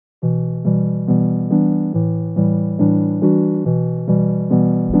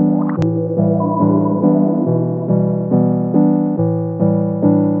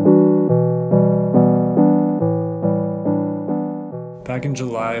in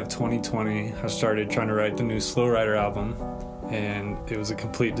July of 2020, I started trying to write the new Slowriter album, and it was a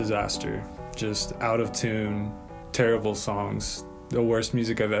complete disaster. Just out of tune, terrible songs, the worst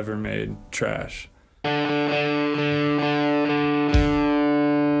music I've ever made, trash.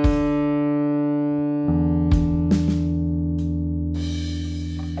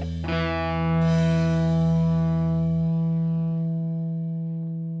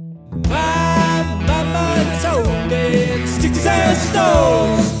 Sticks and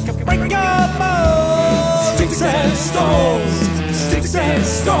stones, break your bones. Sticks and stones, sticks and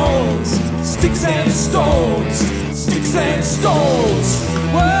stones, sticks and stones, sticks and stones.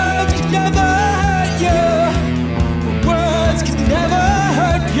 Words can never hurt you. Words can never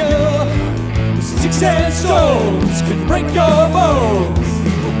hurt you. Sticks and stones can break your bones.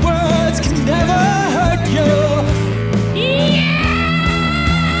 Words can never hurt you.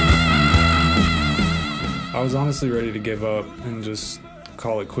 I was honestly ready to give up and just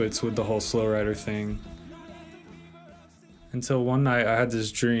call it quits with the whole Slowriter thing. Until one night I had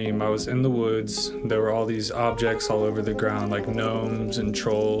this dream. I was in the woods. There were all these objects all over the ground, like gnomes and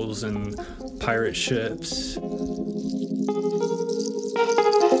trolls and pirate ships.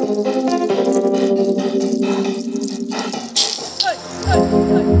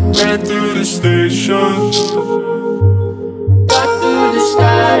 Ran through the station, got through the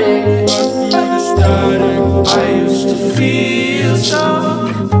static. I used to feel so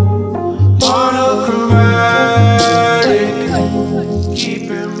monochromatic,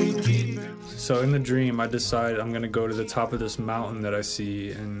 keeping me. So in the dream, I decided I'm gonna go to the top of this mountain that I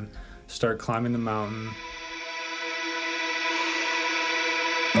see and start climbing the mountain.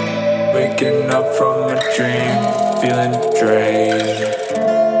 Waking up from a dream, feeling drained.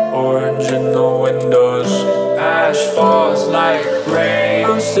 Orange in the windows, ash falls like rain.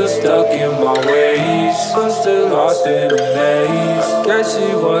 I'm still stuck in my ways, I'm still lost in a maze. I guess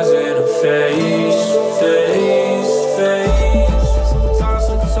it wasn't a phase.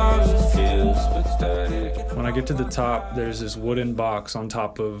 Sometimes it feels pathetic. When I get to the top, there's this wooden box on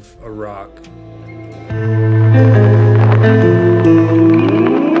top of a rock.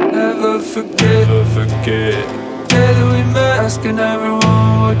 Never forget, that we met, asking everyone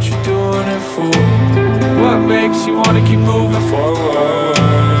what you doing it for. What makes you wanna keep moving forward?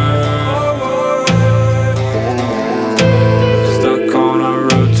 Stuck on a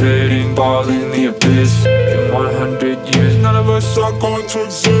rotating ball in the abyss. In 100 years, none of us are going to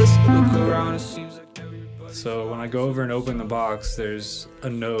exist. Look around, it seems like everybody. So when I go over and open the box, there's a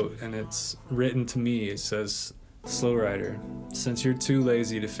note and it's written to me. It says, "Slowriter, since you're too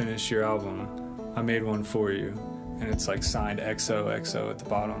lazy to finish your album, I made one for you." And it's like signed XOXO at the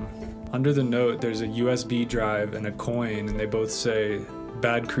bottom. Under the note, there's a USB drive and a coin, and they both say,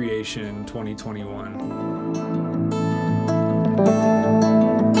 "Bad Creation 2021.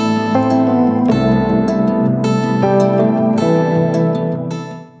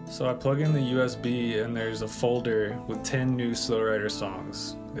 So I plug in the USB, and there's a folder with 10 new Slowriter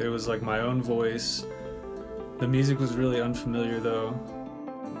songs. It was like my own voice. The music was really unfamiliar though.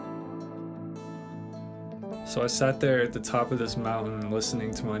 So I sat there at the top of this mountain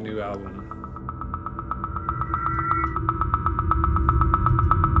listening to my new album.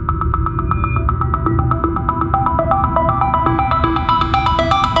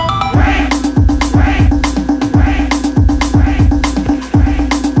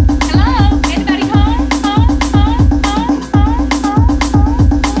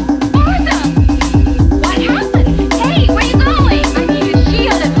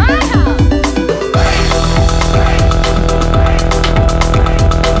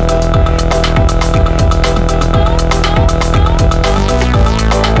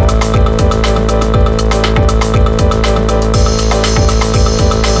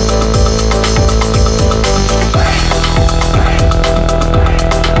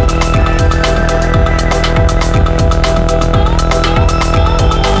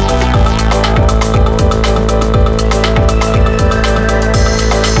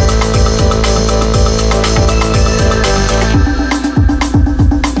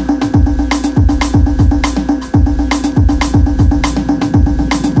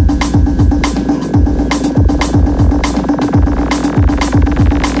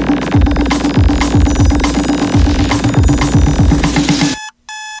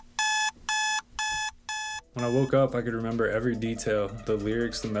 When I woke up, I could remember every detail, the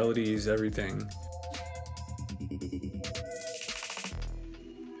lyrics, the melodies, everything.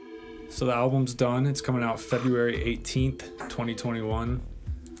 So the album's done. It's coming out February 18th, 2021.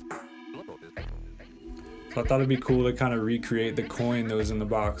 So I thought it'd be cool to kind of recreate the coin that was in the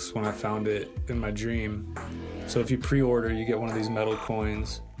box when I found it in my dream. So if you pre-order, you get one of these metal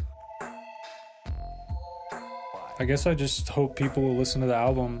coins. I guess I just hope people will listen to the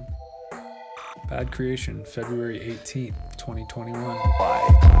album. Bad Creation, February 18th, 2021.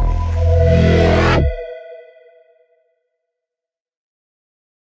 Bye.